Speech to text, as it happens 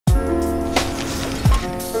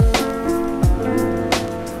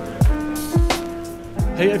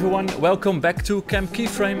Hey everyone, welcome back to Camp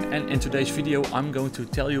Keyframe, and in today's video I'm going to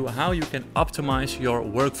tell you how you can optimize your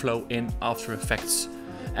workflow in After Effects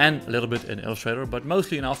and a little bit in Illustrator, but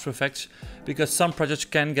mostly in After Effects because some projects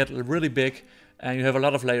can get really big and you have a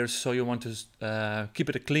lot of layers, so you want to keep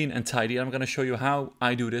it clean and tidy. I'm going to show you how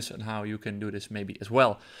I do this and how you can do this maybe as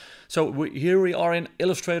well. So here we are in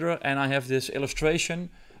Illustrator and I have this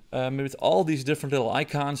illustration with all these different little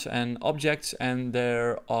icons and objects, and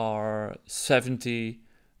there are 70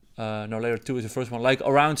 no, layer 2 is the first one, like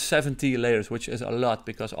around 70 layers, which is a lot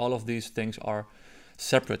because all of these things are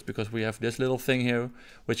separate, because we have this little thing here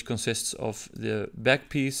which consists of the back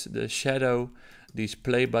piece, the shadow, these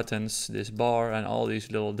play buttons, this bar, and all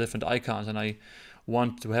these little different icons, and I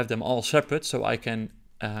want to have them all separate so I can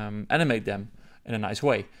animate them in a nice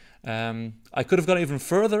way. I could have gone even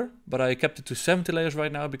further, but I kept it to 70 layers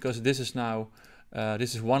right now because this is now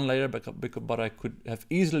this is one layer, but I could have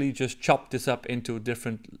easily just chopped this up into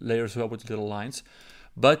different layers as well with little lines.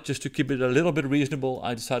 But just to keep it a little bit reasonable,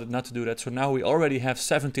 I decided not to do that. So now we already have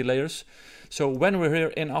 70 layers. So when we're here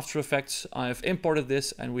in After Effects, I've imported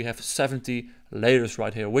this and we have 70 layers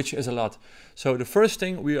right here, which is a lot. So the first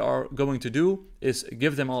thing we are going to do is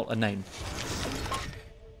give them all a name.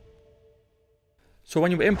 So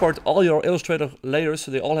when you import all your Illustrator layers,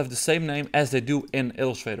 they all have the same name as they do in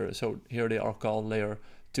Illustrator. So here they are called layer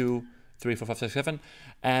 2, 3, 4, 5, 6, 7.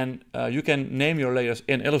 And you can name your layers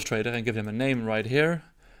in Illustrator and give them a name right here,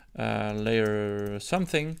 layer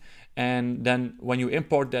something. And then when you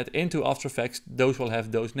import that into After Effects, those will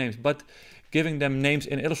have those names. But giving them names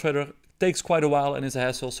in Illustrator takes quite a while and is a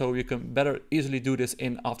hassle, so you can better easily do this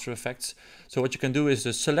in After Effects. So what you can do is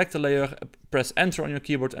just select a layer, press enter on your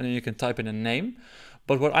keyboard, and then you can type in a name.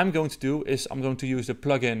 But what I'm going to do is I'm going to use the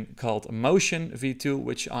plugin called Motion V2,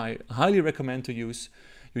 which I highly recommend to use.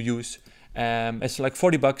 It's like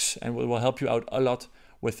 40 bucks and it will help you out a lot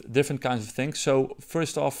with different kinds of things. So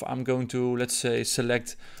first off, I'm going to, let's say,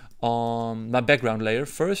 select on my background layer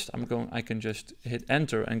first. I can just hit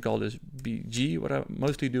enter and call this BG, what I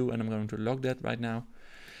mostly do, and I'm going to log that right now.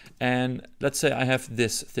 And let's say I have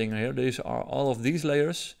this thing here. These are all of these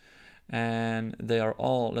layers, and they are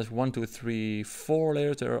all, that's 1, 2, 3, 4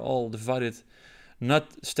 layers. They're all divided,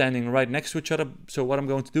 not standing right next to each other. So what I'm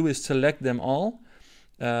going to do is select them all.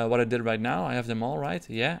 What I did right now, I have them all right.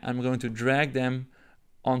 Yeah, I'm going to drag them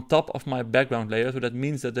on top of my background layer. So that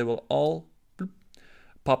means that they will all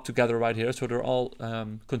pop together right here, so they're all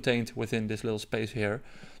contained within this little space here.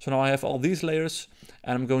 So now I have all these layers,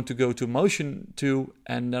 and I'm going to go to Motion 2,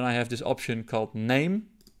 and then I have this option called Name.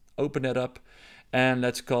 Open that up, and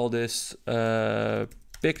let's call this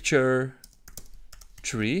Picture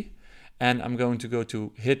Tree. And I'm going to go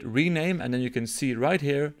to hit Rename, and then you can see right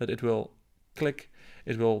here that it will click.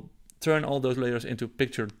 It will turn all those layers into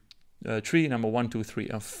Picture Tree number 1, 2, 3,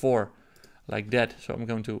 and 4, like that. So I'm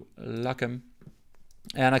going to lock them.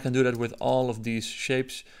 And I can do that with all of these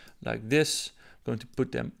shapes like this. I'm going to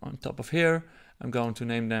put them on top of here. I'm going to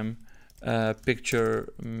name them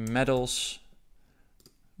Picture Metals.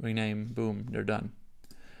 Rename, boom, they're done.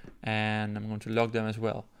 And I'm going to log them as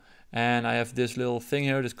well. And I have this little thing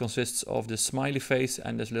here. This consists of the smiley face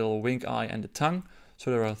and this little wink eye and the tongue. So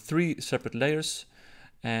there are 3 separate layers.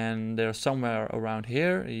 And they're somewhere around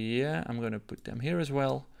here. Yeah, I'm going to put them here as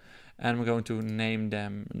well. And we're going to name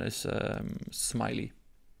them this smiley.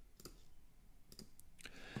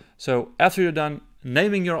 So after you're done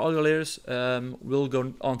naming all your layers, we'll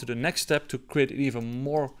go on to the next step to create an even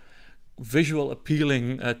more visual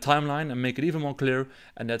appealing timeline and make it even more clear,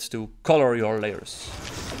 and that's to color your layers.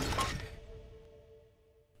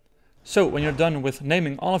 So when you're done with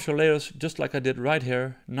naming all of your layers, just like I did right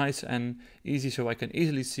here, nice and easy, so I can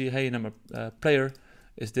easily see, hey, number player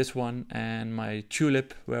is this one, and my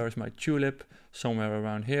tulip, where is my tulip? Somewhere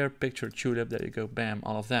around here, picture tulip, there you go, bam,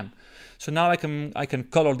 all of them. So now I can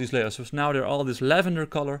color these layers. So now they're all this lavender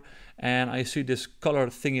color, and I see this color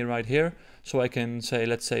thingy right here. So I can say,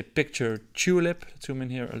 let's say picture tulip, zoom in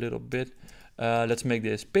here a little bit. Let's make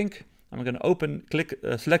this pink. I'm gonna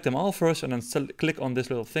select them all first, and then click on this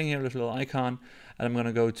little thing here, this little icon, and I'm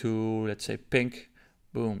gonna go to, let's say pink,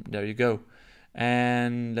 boom, there you go.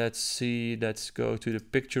 And let's see, let's go to the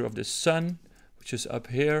picture of the sun, which is up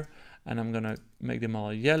here, and I'm gonna make them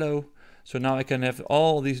all yellow. So now I can have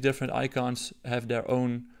all these different icons have their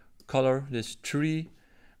own color. This tree,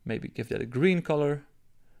 maybe give that a green color,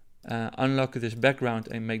 unlock this background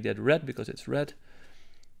and make that red because it's red,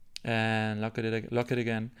 and lock it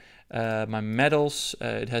again. My metals,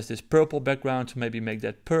 it has this purple background, so maybe make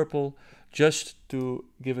that purple, just to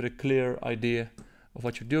give it a clear idea of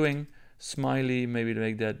what you're doing. Smiley, maybe to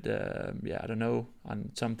make that, yeah, I don't know,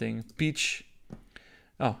 on something peach.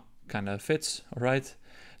 Oh, kind of fits, all right.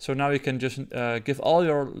 So now you can just give all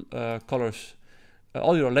your colors,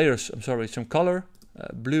 all your layers, I'm sorry, some color,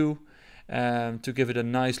 blue, to give it a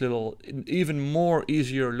nice little, even more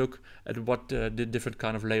easier look at what the different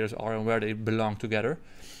kind of layers are and where they belong together.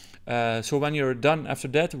 So when you're done after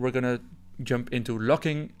that, we're gonna jump into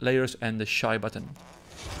locking layers and the shy button.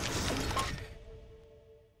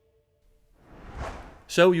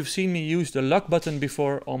 So you've seen me use the lock button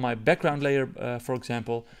before on my background layer, for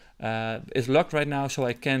example. It's locked right now, so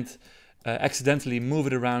I can't accidentally move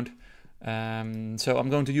it around. So I'm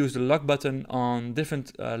going to use the lock button on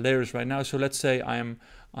different layers right now. So let's say I'm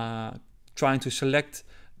trying to select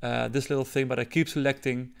this little thing, but I keep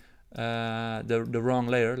selecting the wrong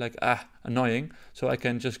layer, like annoying. So I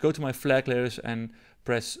can just go to my flag layers and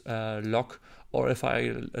press lock. Or if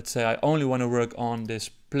let's say I only want to work on this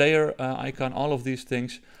player icon, all of these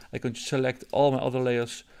things, I can select all my other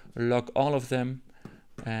layers, lock all of them,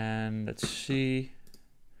 and let's see,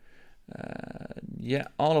 yeah,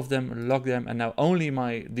 all of them, lock them, and now only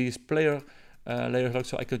these player layers lock.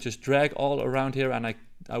 So I could just drag all around here, and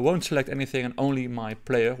I won't select anything, and only my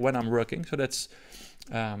player when I'm working. So that's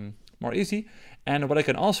more easy. And what I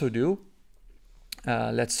can also do,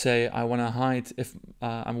 let's say I want to hide if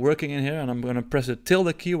I'm working in here, and I'm going to press the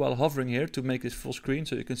tilde key while hovering here to make this full screen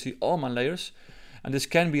so you can see all my layers. And this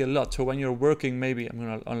can be a lot. So when you're working, maybe I'm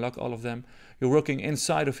going to unlock all of them. You're working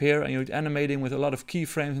inside of here and you're animating with a lot of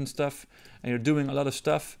keyframes and stuff, and you're doing a lot of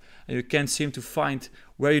stuff and you can't seem to find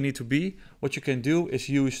where you need to be. What you can do is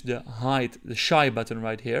use the shy button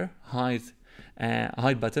right here, hide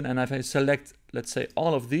button. And if I select, let's say,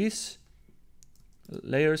 all of these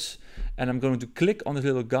layers, and I'm going to click on this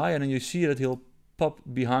little guy, and then you see that he'll pop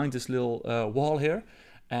behind this little wall here.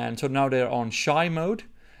 And so now they're on shy mode,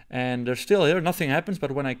 and they're still here, nothing happens.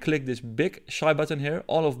 But when I click this big shy button here,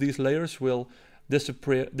 all of these layers will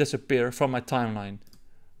disappear from my timeline,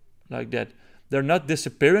 like that. They're not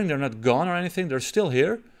disappearing, they're not gone or anything, they're still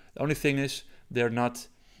here. The only thing is they're not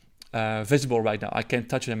visible right now. I can't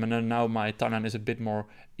touch them, and then now my timeline is a bit more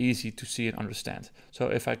easy to see and understand. So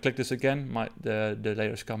if I click this again, the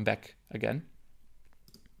layers come back again,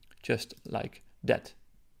 just like that.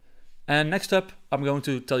 And next up, I'm going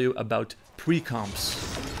to tell you about precomps.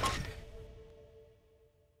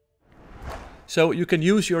 So you can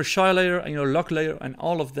use your shy layer and your lock layer and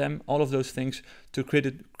all of those things to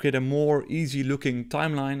create a more easy looking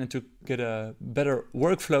timeline and to get a better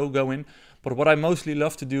workflow going. But what I mostly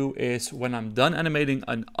love to do is when I'm done animating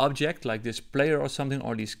an object like this player or something,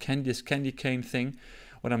 or this candy cane thing,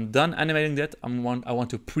 when I'm done animating that, I want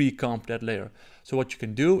to pre-comp that layer. So what you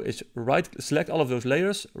can do is select all of those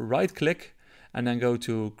layers, right click, and then go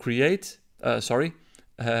to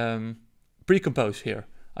pre-compose here.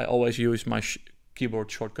 I always use my keyboard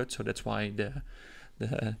shortcut, so that's why the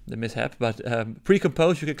mishap. But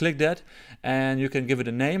pre-compose, you can click that, and you can give it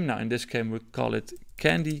a name. Now in this case, we call it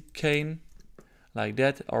candy cane, like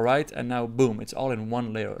that. All right, and now boom, it's all in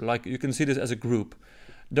one layer. Like you can see this as a group.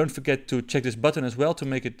 Don't forget to check this button as well to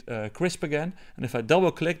make it crisp again. And if I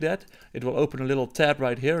double click that, it will open a little tab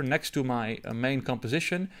right here next to my main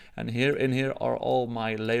composition. And in here are all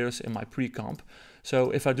my layers in my pre-comp.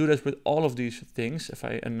 So if I do this with all of these things,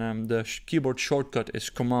 the keyboard shortcut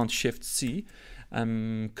is Command-Shift-C,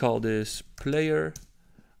 call this player,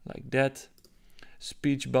 like that,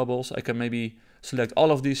 speech bubbles. I can maybe select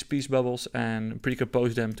all of these speech bubbles and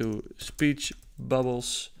pre-compose them to speech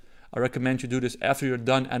bubbles. I recommend you do this after you're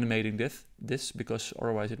done animating this because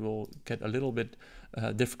otherwise it will get a little bit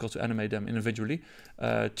difficult to animate them individually.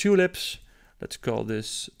 Tulips, let's call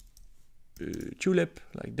this tulip,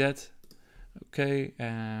 like that. Okay,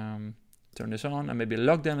 turn this on and maybe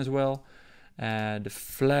lock them as well. The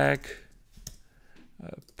flag,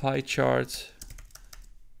 pie chart,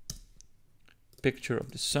 picture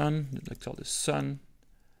of the sun, let's call this sun.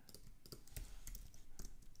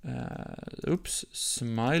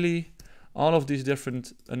 Smiley, all of these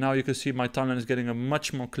different, and now you can see my timeline is getting a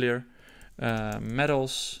much more clear.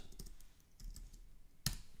 Metals,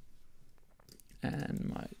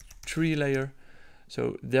 and my tree layer.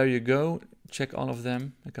 So there you go, check all of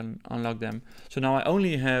them, I can unlock them. So now I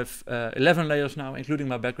only have 11 layers now, including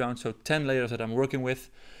my background, so 10 layers that I'm working with,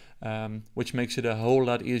 which makes it a whole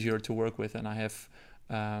lot easier to work with, and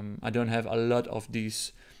I don't have a lot of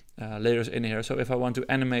these layers in here. So if I want to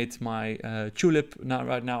animate my tulip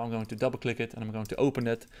right now, I'm going to double click it and I'm going to open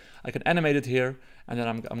it. I can animate it here, and then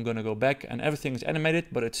I'm going to go back and everything is animated,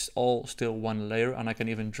 but it's all still one layer, and I can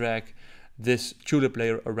even drag this tulip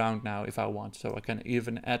layer around now if I want. So I can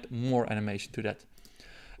even add more animation to that.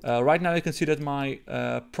 Right now you can see that my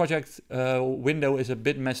project window is a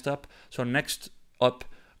bit messed up. So next up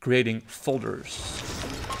creating folders.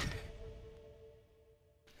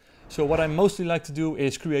 So what I mostly like to do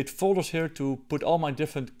is create folders here to put all my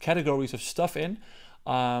different categories of stuff in.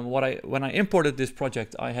 When I imported this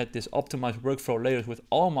project, I had this optimized workflow layers with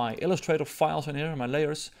all my Illustrator files in here, my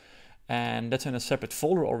layers, and that's in a separate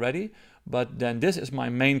folder already. But then this is my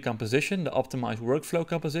main composition, the optimized workflow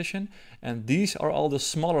composition, and these are all the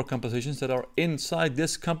smaller compositions that are inside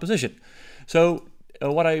this composition. So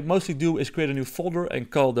what I mostly do is create a new folder and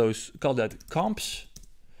call that comps.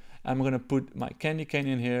 I'm going to put my candy cane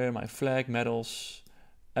in here, my flag, medals,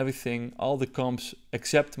 everything, all the comps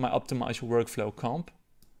except my optimized workflow comp.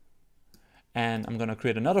 And I'm going to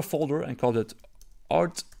create another folder and call it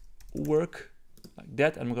artwork, like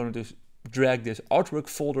that. And I'm going to drag this artwork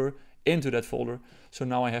folder into that folder. So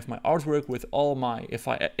now I have my artwork with all my, if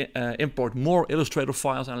I import more Illustrator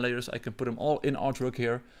files and layers, I can put them all in artwork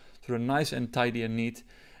here. So they're nice and tidy and neat.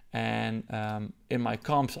 And in my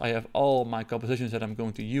comps, I have all my compositions that I'm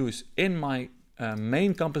going to use in my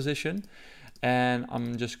main composition. And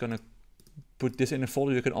I'm just going to put this in a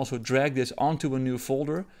folder. You can also drag this onto a new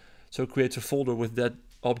folder. So it creates a folder with that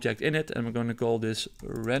object in it. And we're going to call this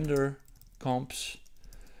render comps.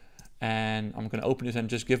 And I'm going to open this and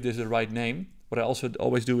just give this the right name. What I also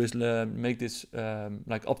always do is make this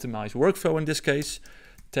like optimized workflow in this case.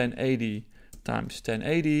 1080 times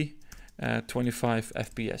 1080. 25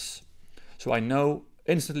 FPS. So I know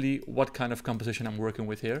instantly what kind of composition I'm working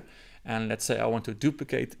with here. And let's say I want to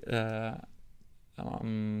duplicate, now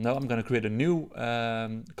I'm going to create a new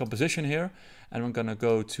composition here, and I'm going to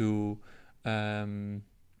go to,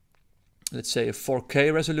 let's say a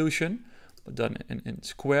 4K resolution, but done in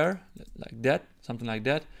square, like that, something like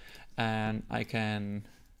that. And I can,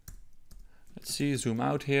 let's see, zoom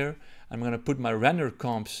out here. I'm going to put my render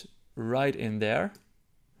comps right in there.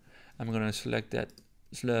 I'm going to select that,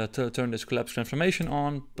 turn this collapse transformation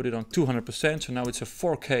on, put it on 200%. So now it's a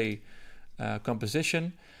 4K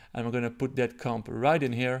composition. And I'm going to put that comp right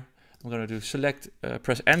in here. I'm going to select,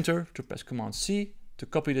 press enter to press Command C to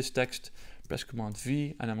copy this text, press Command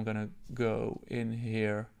V, and I'm going to go in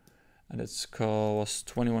here, and it's called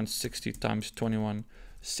 2160 times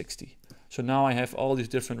 2160. So now I have all these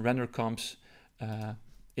different render comps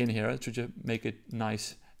in here to just make it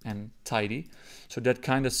nice and tidy. So that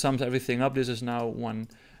kind of sums everything up. This is now one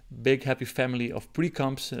big happy family of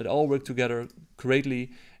precomps that all work together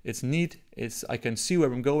greatly. It's neat, I can see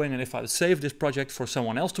where I'm going, and if I save this project for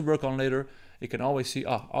someone else to work on later, you can always see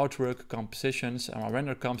artwork, compositions, and my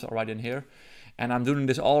render comps are right in here. And I'm doing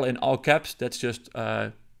this all in all caps. That's just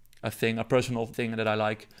a personal thing that I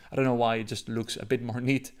like. I don't know why, it just looks a bit more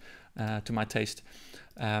neat to my taste.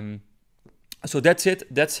 So that's it.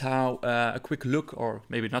 That's how a quick look, or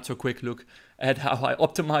maybe not so quick look, at how I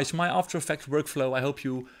optimize my After Effects workflow. I hope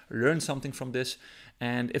you learned something from this.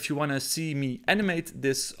 And if you want to see me animate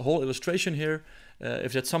this whole illustration here,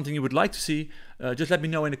 if that's something you would like to see, just let me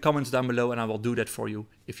know in the comments down below and I will do that for you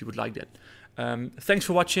if you would like that. Thanks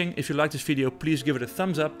for watching. If you like this video, please give it a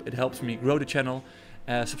thumbs up. It helps me grow the channel.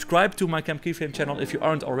 Subscribe to my Keyframe channel if you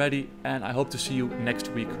aren't already, and I hope to see you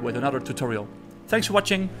next week with another tutorial. Thanks for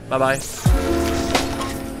watching. Bye bye.